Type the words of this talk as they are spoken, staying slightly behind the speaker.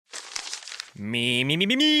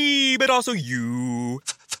Me, but also you.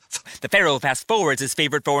 The Pharaoh fast forwards his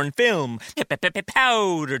favorite foreign film,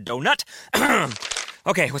 Powder Donut.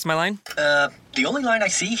 Okay, what's my line? The only line I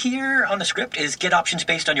see here on the script is get options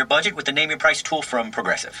based on your budget with the Name Your Price tool from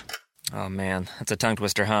Progressive. Oh man, that's a tongue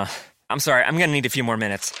twister, huh? I'm sorry, I'm gonna need a few more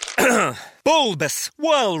minutes. Bulbous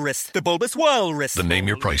Walrus, the Bulbous Walrus. The Name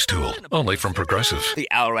Your Price tool, only from Progressive. The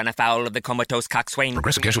owl ran afoul of the comatose coxswain.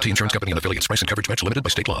 Progressive Casualty Insurance Company and affiliates. Price and coverage match limited by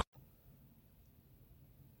state law.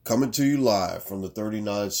 Coming to you live from the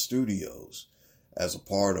 39 studios as a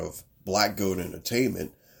part of Black Goat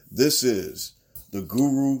Entertainment, this is the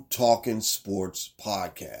Guru Talkin Sports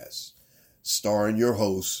Podcast, starring your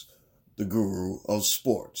host, the Guru of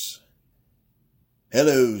Sports.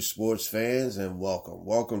 Hello, sports fans, and welcome.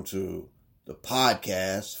 Welcome to the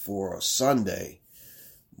podcast for a Sunday,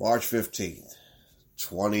 March 15th,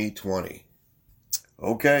 2020.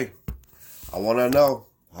 Okay, I want to know,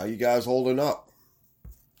 how you guys holding up?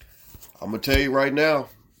 I'm going to tell you right now,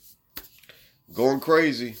 I'm going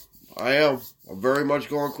crazy. I am. I'm very much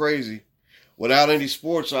going crazy. Without any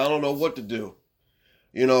sports, I don't know what to do.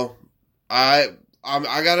 You know, I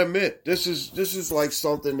gotta admit, this is like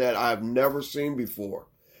something that I've never seen before.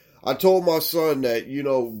 I told my son that, you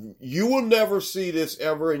know, you will never see this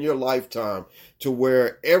ever in your lifetime to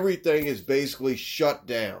where everything is basically shut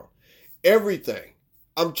down. Everything.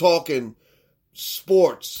 I'm talking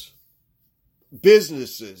sports,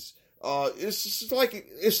 businesses. It's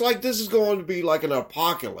like this is going to be like an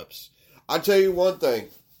apocalypse. I tell you one thing.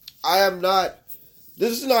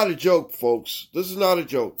 This is not a joke, folks. This is not a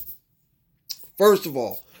joke. First of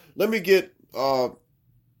all, let me get the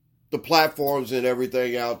platforms and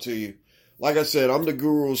everything out to you. Like I said, I'm the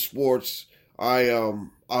Guru of Sports. I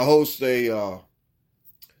host a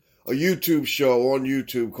YouTube show on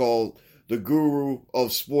YouTube called the Guru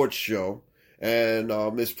of Sports Show, and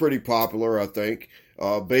it's pretty popular, I think.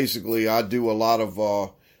 Basically, I do a lot of a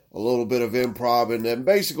little bit of improv, and then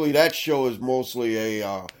basically that show is mostly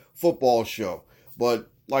a football show. But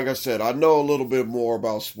like I said, I know a little bit more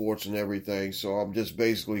about sports and everything, so I'm just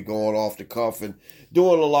basically going off the cuff and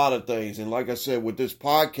doing a lot of things. And like I said, with this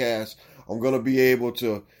podcast, I'm going to be able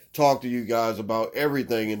to talk to you guys about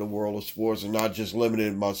everything in the world of sports and not just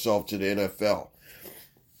limiting myself to the NFL.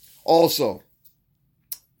 Also,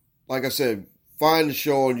 like I said, find the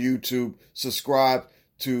show on YouTube, subscribe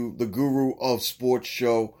to the Guru of Sports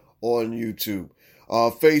Show on YouTube.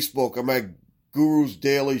 Facebook, I'm at Guru's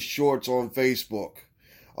Daily Shorts on Facebook.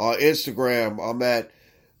 Instagram, I'm at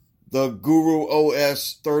the Guru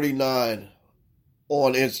OS 39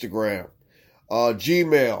 on Instagram.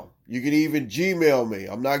 Gmail, you can even Gmail me.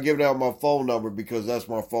 I'm not giving out my phone number because that's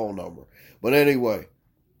my phone number. But anyway,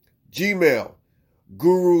 Gmail,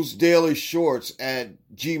 Guru's Daily Shorts at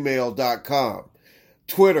gmail.com.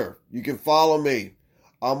 Twitter, you can follow me.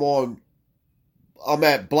 I'm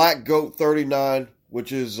at Black Goat 39,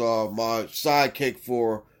 which is my sidekick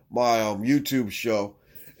for my YouTube show.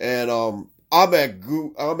 And I'm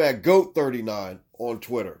at Goat 39 on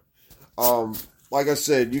Twitter. Like I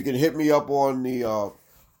said, you can hit me up on the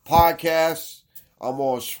podcasts. I'm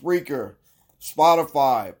on Spreaker,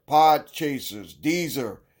 Spotify, Podchasers,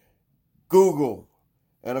 Deezer, Google,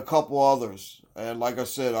 and a couple others. And like I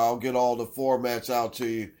said, I'll get all the formats out to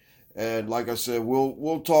you. And like I said,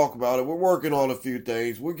 we'll talk about it. We're working on a few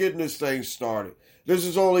things. We're getting this thing started. This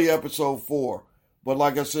is only episode 4. But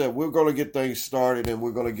like I said, we're going to get things started and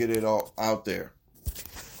we're going to get it all out there.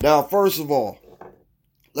 Now, first of all,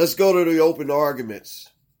 let's go to the open arguments.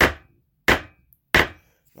 I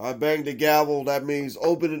banged the gavel. That means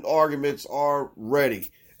opening arguments are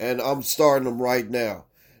ready. And I'm starting them right now.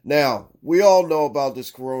 Now, we all know about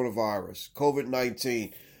this coronavirus,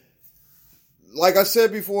 COVID-19. Like I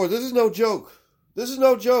said before, this is no joke. This is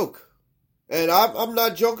no joke. And I'm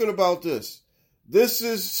not joking about this. This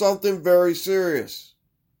is something very serious.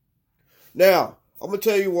 Now, I'm going to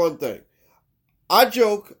tell you one thing. I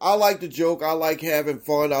joke. I like to joke. I like having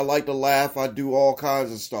fun. I like to laugh. I do all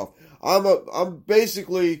kinds of stuff. I'm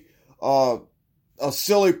basically a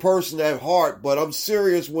silly person at heart, but I'm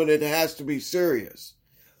serious when it has to be serious.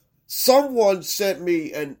 Someone sent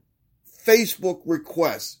me a Facebook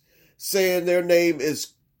request saying their name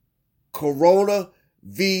is Corona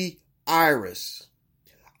V Iris.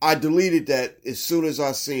 I deleted that as soon as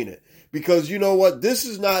I seen it. Because you know what? This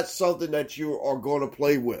is not something that you are going to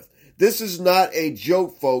play with. This is not a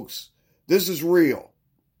joke, folks. This is real.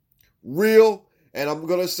 Real, and I'm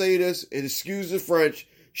going to say this, and excuse the French,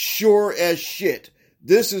 sure as shit.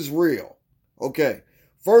 This is real. Okay.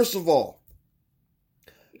 First of all,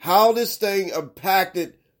 how this thing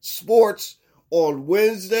impacted sports on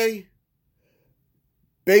Wednesday,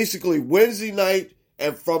 basically Wednesday night,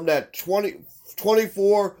 and from that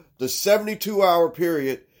 24 to 72 hour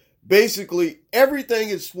period, basically everything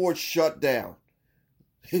in sports shut down.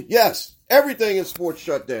 Yes, everything in sports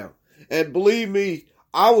shut down. And believe me,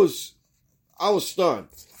 I was stunned.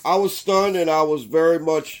 I was stunned, and I was very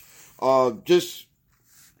much just,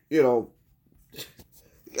 you know,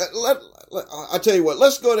 I tell you what,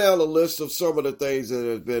 let's go down the list of some of the things that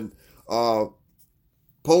have been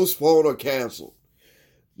postponed or canceled.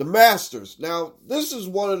 The Masters. Now, this is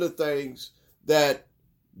one of the things that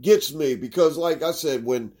gets me because, like I said,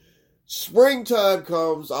 when springtime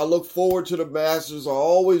comes, I look forward to the Masters. I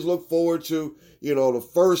always look forward to, the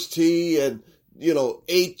first tee and,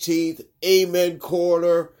 18th, Amen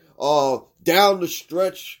Corner, down the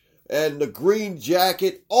stretch and the green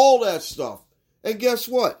jacket, all that stuff. And guess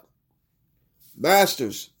what?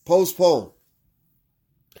 Masters postponed.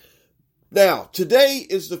 Now, today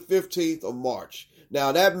is the 15th of March.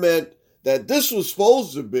 Now, that meant that this was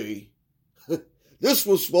supposed to be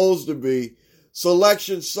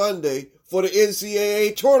Selection Sunday for the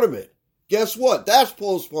NCAA tournament. Guess what? That's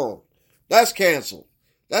postponed. That's canceled.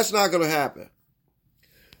 That's not going to happen.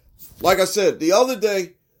 Like I said, the other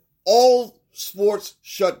day, all sports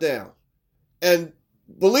shut down. And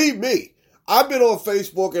believe me, I've been on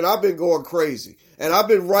Facebook and I've been going crazy. And I've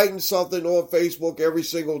been writing something on Facebook every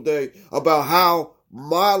single day about how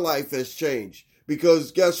my life has changed.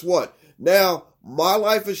 Because guess what? Now my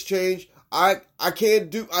life has changed. I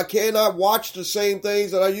cannot watch the same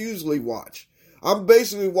things that I usually watch. I'm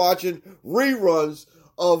basically watching reruns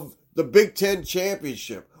of the Big Ten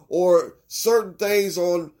championship or certain things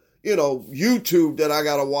on, YouTube that I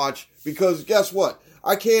gotta watch because guess what?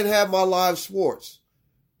 I can't have my live sports.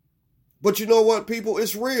 But you know what, people?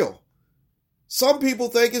 It's real. Some people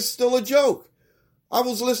think it's still a joke. I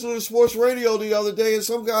was listening to sports radio the other day and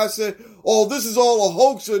some guy said, oh, this is all a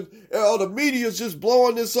hoax and the media's just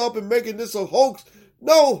blowing this up and making this a hoax.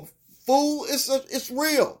 No, fool, it's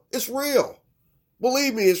real. It's real.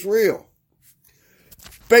 Believe me, it's real.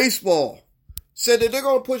 Baseball said that they're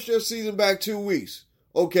going to push their season back 2 weeks.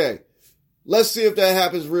 Okay, let's see if that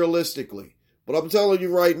happens realistically. But I'm telling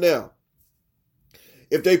you right now,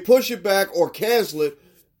 if they push it back or cancel it,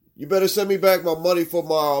 you better send me back my money for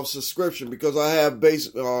my subscription because I have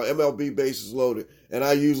MLB Bases Loaded, and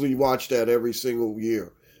I usually watch that every single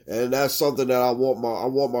year. And that's something that I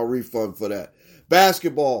want my refund for that.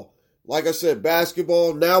 Basketball. Like I said,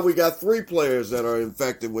 basketball, now we got 3 players that are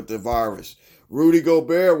infected with the virus. Rudy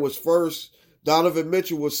Gobert was first, Donovan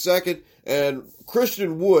Mitchell was second, and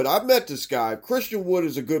Christian Wood. I met this guy. Christian Wood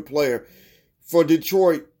is a good player for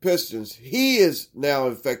Detroit Pistons. He is now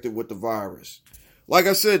infected with the virus. Like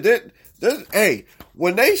I said,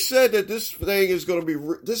 when they said that this thing is going to be,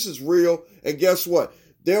 this is real, and guess what?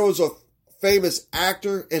 There was a famous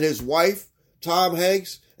actor and his wife, Tom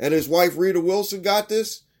Hanks, and his wife, Rita Wilson, got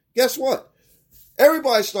this. Guess what?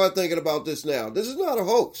 Everybody start thinking about this now. This is not a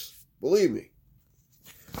hoax. Believe me.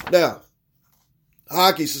 Now,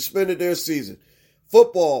 hockey suspended their season.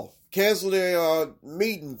 Football canceled their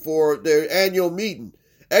meeting for their annual meeting.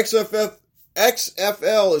 XFL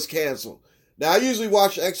is canceled. Now, I usually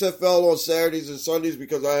watch XFL on Saturdays and Sundays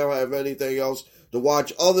because I don't have anything else to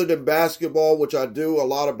watch other than basketball, which I do, a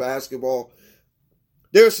lot of basketball.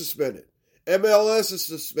 They're suspended. MLS is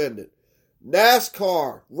suspended.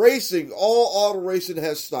 NASCAR, racing, all auto racing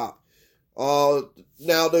has stopped.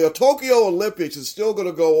 Now, the Tokyo Olympics is still going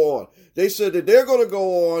to go on. They said that they're going to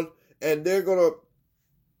go on and they're going to,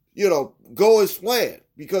 go as planned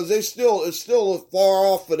because it's still far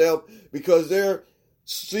off for them because their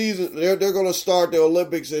season, they're going to start the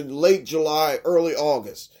Olympics in late July, early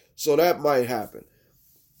August. So that might happen.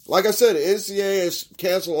 Like I said, the NCAA has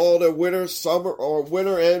canceled all their winter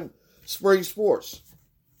and spring sports.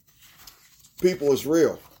 People, it's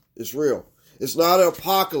real. It's real. It's not an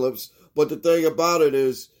apocalypse, but the thing about it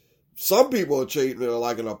is some people are treating it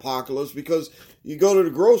like an apocalypse because you go to the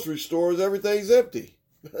grocery stores, everything's empty.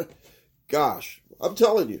 Gosh, I'm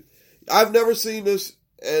telling you. I've never seen this,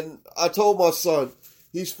 and I told my son,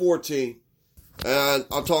 he's 14, and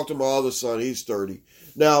I talked to my other son, he's 30.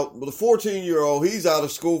 Now, the 14-year-old, he's out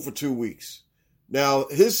of school for 2 weeks. Now,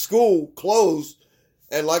 his school closed,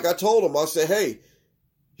 and like I told him, I said, hey,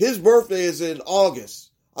 his birthday is in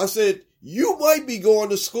August. I said, you might be going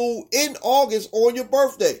to school in August on your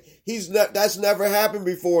birthday. That's never happened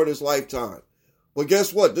before in his lifetime. But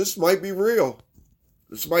guess what? This might be real.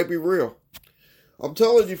 This might be real. I'm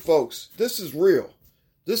telling you folks, this is real.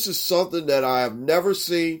 This is something that I have never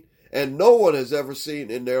seen and no one has ever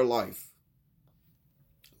seen in their lifetime.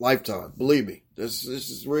 Believe me, this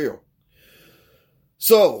is real.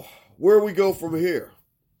 So, where we go from here?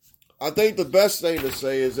 I think the best thing to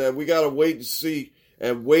say is that we got to wait and see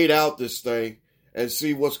and wait out this thing and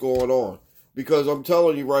see what's going on. Because I'm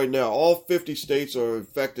telling you right now, all 50 states are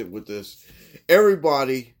infected with this.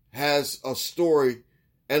 Everybody has a story.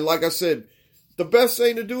 And like I said, the best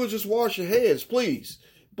thing to do is just wash your hands, please.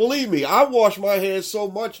 Believe me, I wash my hands so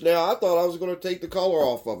much now, I thought I was going to take the color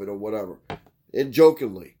off of it or whatever. And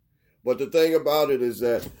jokingly. But the thing about it is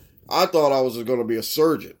that I thought I was going to be a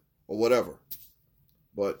surgeon or whatever.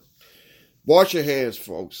 But wash your hands,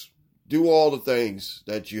 folks. Do all the things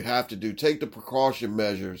that you have to do. Take the precaution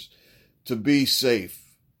measures to be safe.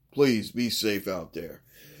 Please be safe out there.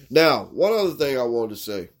 Now, one other thing I wanted to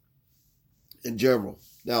say in general.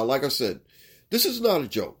 Now, like I said, this is not a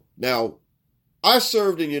joke. Now, I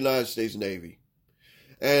served in the United States Navy.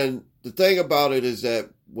 And the thing about it is that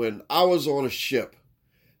when I was on a ship,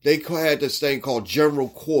 they had this thing called general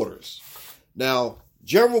quarters. Now,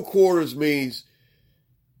 general quarters means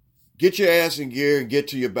get your ass in gear and get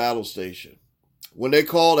to your battle station. When they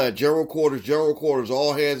call that general quarters,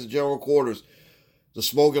 all hands in general quarters, the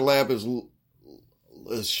smoking lamp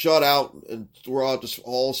is shut out and throughout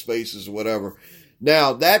all spaces or whatever.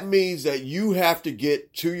 Now, that means that you have to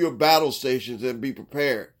get to your battle stations and be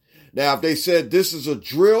prepared. Now, if they said this is a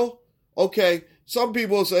drill, okay, some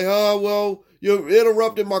people will say, oh, well, you're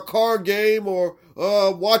interrupting my card game or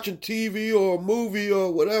watching TV or a movie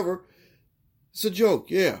or whatever. It's a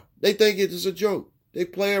joke, yeah. They think it is a joke. They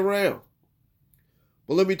play around.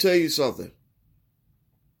 But let me tell you something.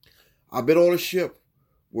 I've been on a ship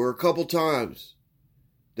where a couple times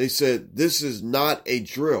they said, this is not a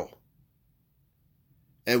drill.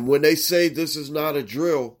 And when they say this is not a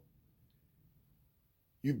drill,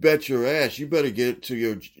 you bet your ass, you better get to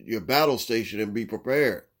your battle station and be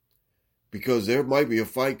prepared. Because there might be a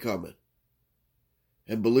fight coming.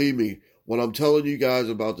 And believe me, when I'm telling you guys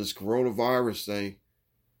about this coronavirus thing,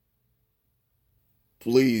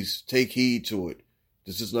 please take heed to it.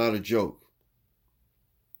 This is not a joke.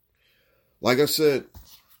 Like I said,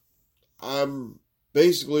 I'm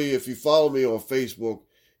basically, if you follow me on Facebook,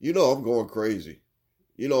 you know I'm going crazy.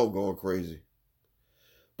 You know I'm going crazy.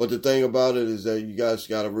 But the thing about it is that you guys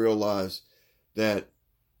got to realize that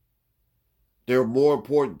there are more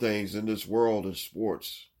important things in this world than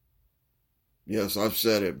sports. Yes, I've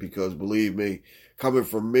said it because believe me, coming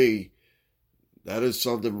from me, that is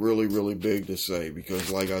something really, really big to say. Because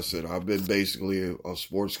like I said, I've been basically a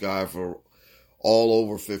sports guy for all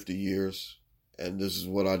over 50 years. And this is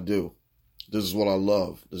what I do. This is what I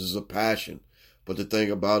love. This is a passion. But the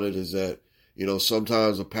thing about it is that, you know,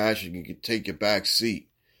 sometimes a passion can take a back seat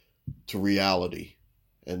to reality.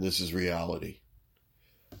 And this is reality.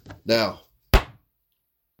 Now,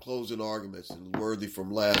 closing arguments and worthy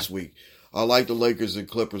from last week. I like the Lakers and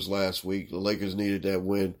Clippers last week. The Lakers needed that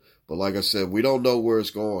win. But like I said, we don't know where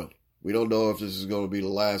it's going. We don't know if this is going to be the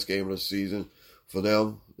last game of the season for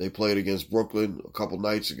them. They played against Brooklyn a couple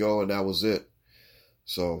nights ago, and that was it.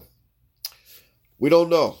 So, we don't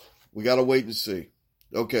know. We got to wait and see.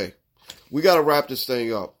 Okay, we got to wrap this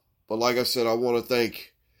thing up. But like I said, I want to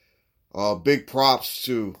thank big props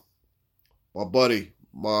to my buddy,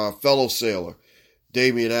 my fellow sailor,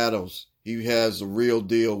 Damian Adams. He has the real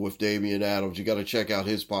deal with Damian Adams. You got to check out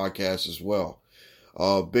his podcast as well.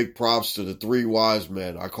 Big props to the three wise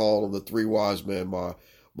men. I call them the three wise men. My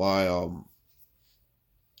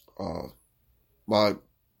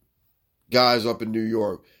guys up in New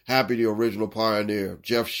York. Happy the original pioneer.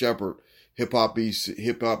 Jeff Shepard, hip hop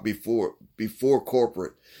before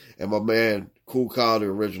corporate, and my man Cool Kyle, the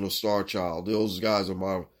original Star Child. Those guys are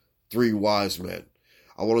my three wise men.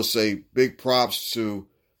 I want to say big props to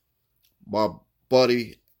my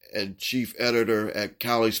buddy and chief editor at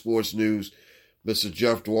Cali Sports News, Mr.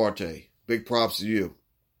 Jeff Duarte. Big props to you.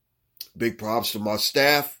 Big props to my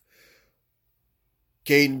staff,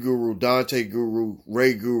 Caden Guru, Dante Guru,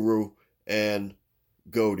 Ray Guru, and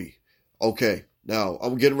Goody. Okay, now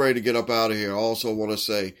I'm getting ready to get up out of here. I also want to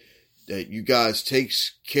say that you guys take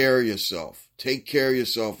care of yourself. Take care of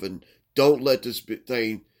yourself and don't let this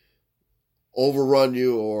thing overrun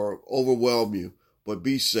you or overwhelm you. But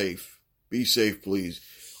be safe. Be safe, please.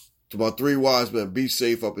 To my three wise men, be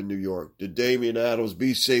safe up in New York. To Damian Adams,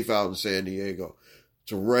 be safe out in San Diego.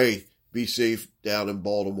 To Ray, be safe down in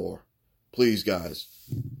Baltimore. Please, guys.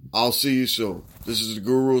 I'll see you soon. This is the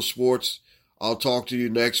Guru of Sports. I'll talk to you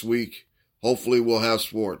next week. Hopefully we'll have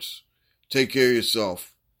sports. Take care of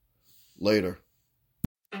yourself. Later.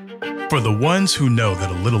 For the ones who know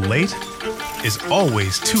that a little late is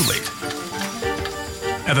always too late.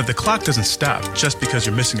 And that the clock doesn't stop just because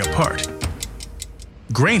you're missing a part.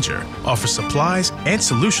 Grainger offers supplies and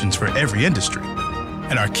solutions for every industry.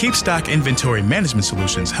 And our Keep Stock inventory management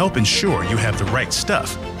solutions help ensure you have the right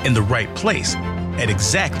stuff in the right place at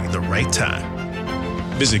exactly the right time.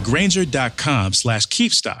 Visit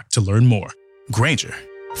Grainger.com/keepstock to learn more. Grainger,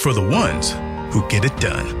 for the ones who get it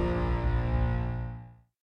done.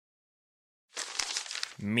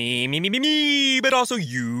 Me, but also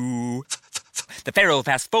you. The Pharaoh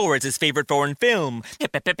fast forwards his favorite foreign film,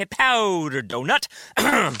 Powder Donut.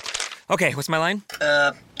 Okay, what's my line?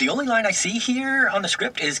 The only line I see here on the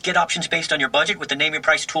script is get options based on your budget with the name your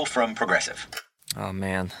price tool from Progressive. Oh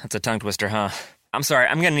man, that's a tongue twister, huh? I'm sorry,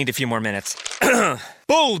 I'm gonna need a few more minutes.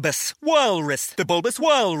 Bulbous Walrus, the Bulbous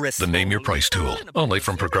Walrus. The Name Your Price tool, only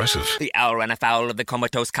from Progressive. The owl ran afoul of the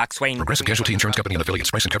comatose coxswain. Progressive Casualty Insurance Company and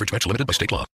affiliates. Price and coverage match limited by state law.